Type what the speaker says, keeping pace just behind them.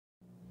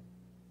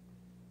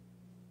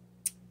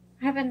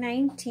I have a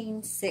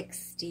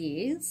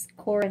 1960s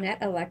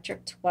Coronet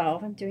Electric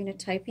 12. I'm doing a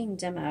typing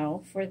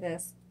demo for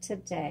this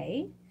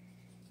today.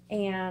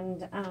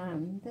 And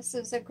this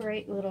is a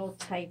great little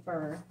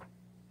typer.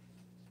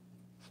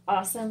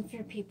 Awesome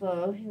for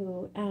people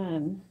who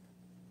kind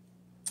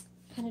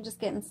of just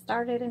getting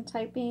started in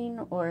typing,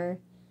 or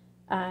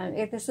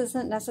if this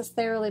isn't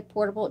necessarily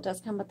portable, it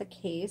does come with a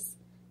case.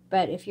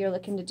 But if you're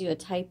looking to do a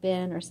type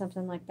in or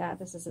something like that,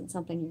 this isn't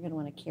something you're going to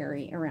want to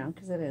carry around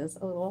because it is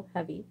a little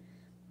heavy.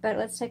 But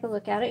let's take a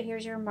look at it.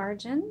 Here's your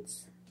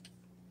margins,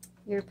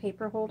 your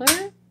paper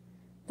holder.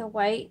 The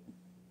white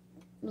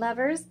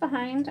levers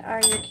behind are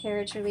your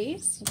carriage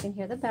release. You can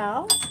hear the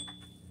bell.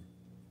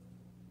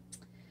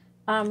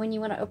 When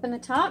you want to open the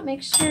top,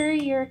 make sure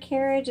your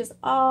carriage is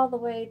all the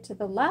way to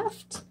the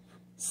left.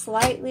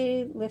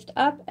 Slightly lift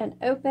up and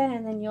open,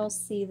 and then you'll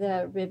see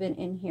the ribbon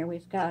in here.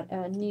 We've got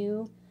a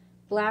new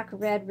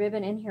black-red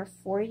ribbon in here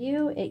for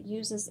you. It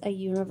uses a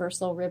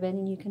universal ribbon,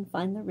 and you can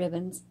find the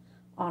ribbons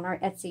on our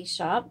Etsy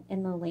shop,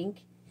 and the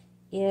link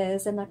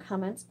is in the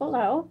comments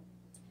below.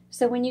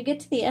 So when you get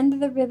to the end of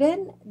the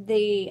ribbon,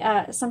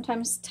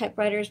 sometimes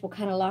typewriters will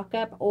kind of lock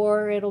up,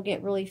 or it'll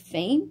get really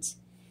faint.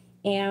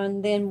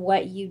 And then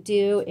what you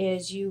do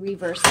is you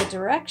reverse the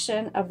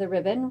direction of the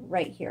ribbon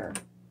right here.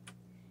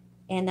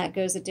 And that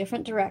goes a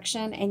different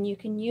direction, and you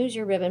can use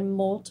your ribbon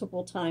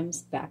multiple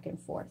times back and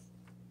forth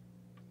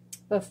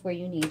before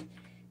you need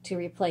to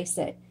replace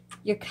it.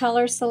 Your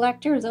color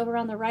selector is over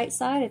on the right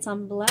side. It's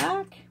on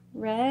black.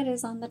 Red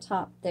is on the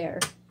top there.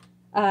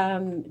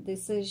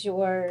 This is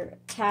your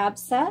tab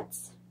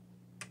sets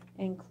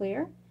in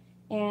clear.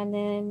 And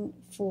then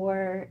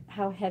for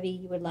how heavy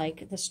you would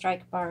like the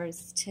strike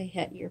bars to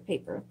hit your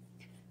paper.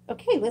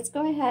 Okay, let's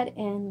go ahead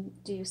and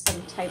do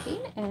some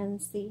typing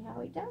and see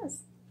how he does.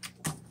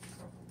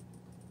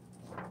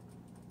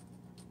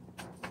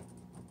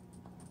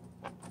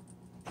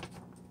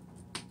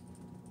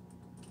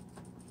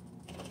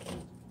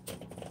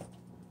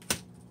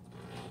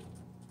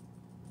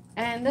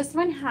 And this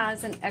one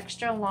has an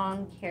extra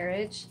long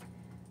carriage,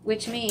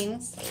 which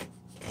means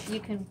you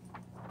can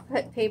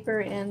put paper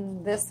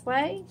in this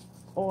way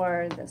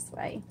or this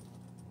way.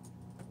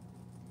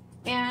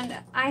 And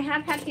I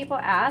have had people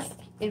ask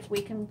if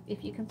you can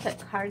put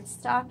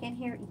cardstock in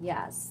here.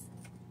 Yes,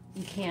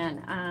 you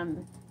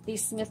can.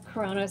 These Smith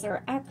Coronas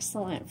are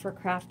excellent for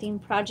crafting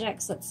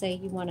projects. Let's say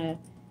you want to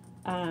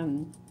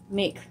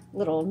make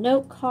little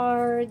note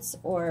cards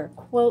or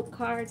quote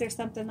cards or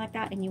something like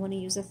that, and you want to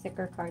use a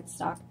thicker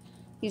cardstock.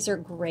 These are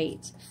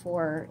great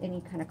for any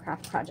kind of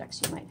craft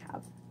projects you might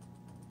have.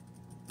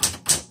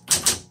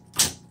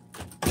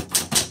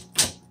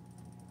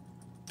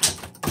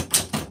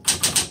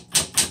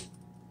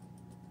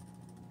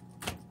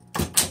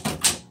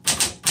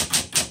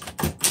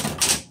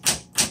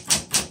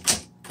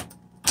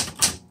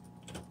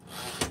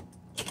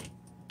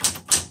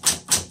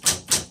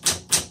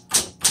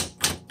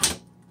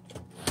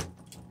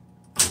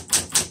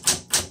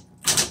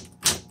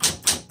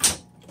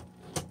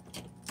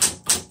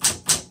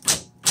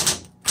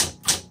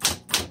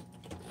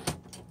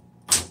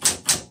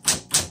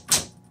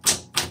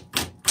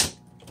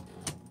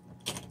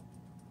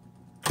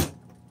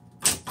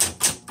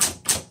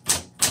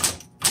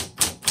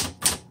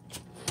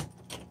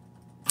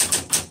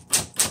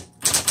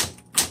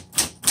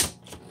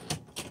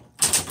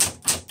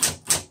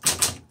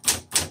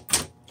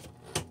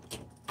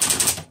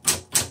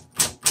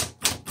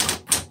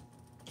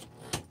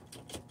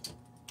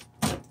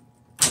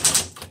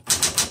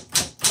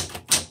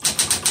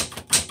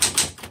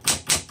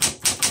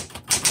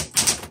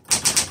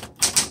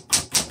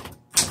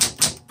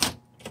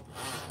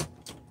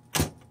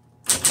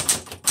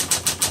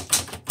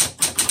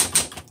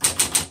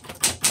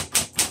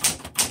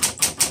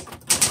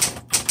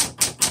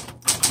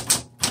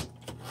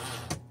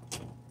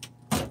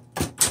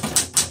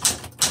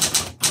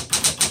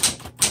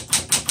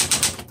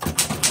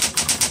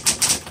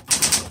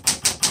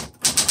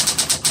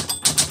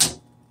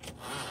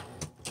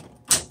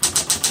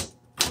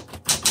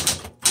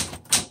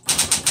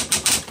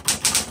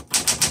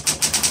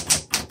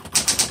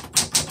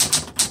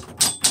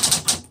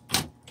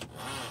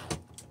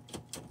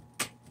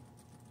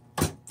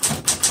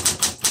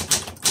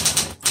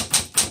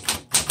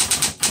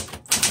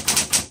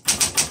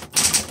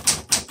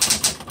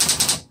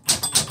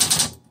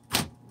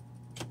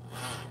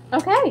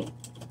 Okay,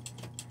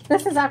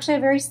 this is actually a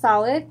very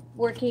solid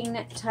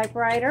working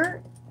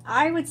typewriter.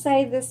 I would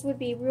say this would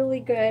be really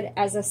good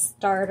as a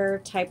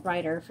starter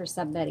typewriter for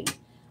somebody.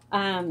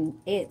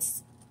 It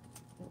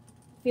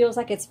feels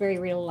like it's very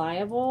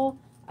reliable.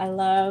 I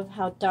love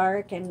how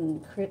dark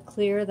and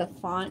clear the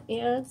font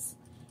is.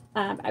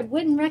 I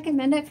wouldn't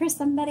recommend it for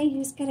somebody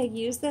who's going to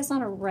use this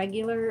on a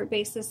regular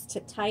basis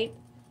to type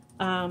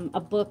a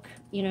book,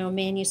 you know,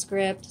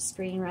 manuscript,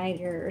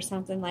 screenwriter, or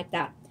something like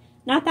that.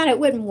 Not that it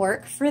wouldn't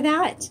work for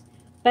that,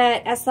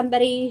 but as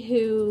somebody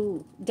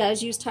who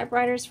does use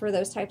typewriters for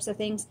those types of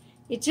things,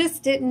 it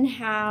just didn't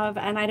have,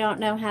 and I don't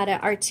know how to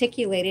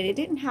articulate it, it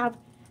didn't have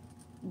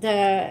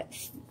the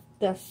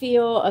the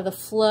feel of the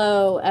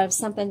flow of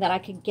something that I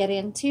could get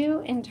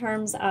into in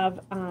terms of,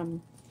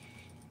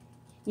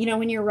 you know,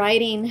 when you're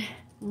writing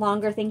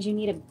longer things, you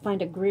need to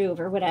find a groove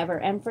or whatever.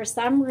 And for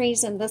some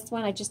reason, this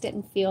one, I just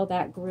didn't feel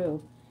that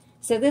groove.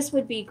 So this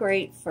would be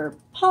great for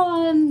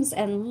poems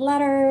and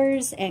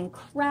letters and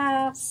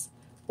crafts,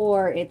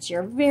 or it's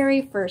your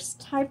very first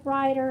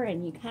typewriter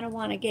and you kind of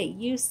want to get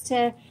used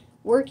to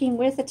working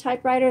with a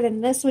typewriter,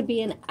 then this would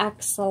be an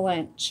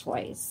excellent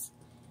choice.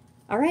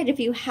 All right, if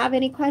you have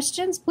any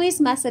questions, please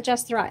message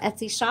us through our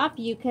Etsy shop.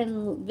 You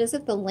can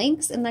visit the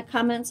links in the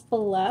comments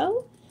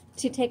below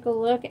to take a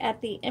look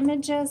at the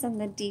images and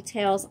the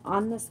details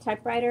on this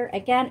typewriter.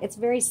 Again, it's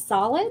very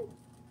solid.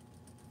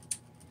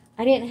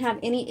 I didn't have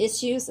any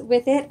issues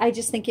with it. I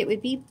just think it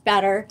would be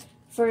better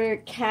for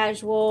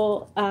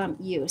casual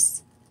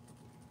use.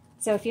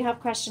 So if you have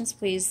questions,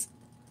 please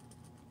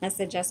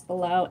message us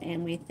below,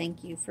 and we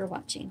thank you for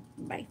watching.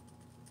 Bye.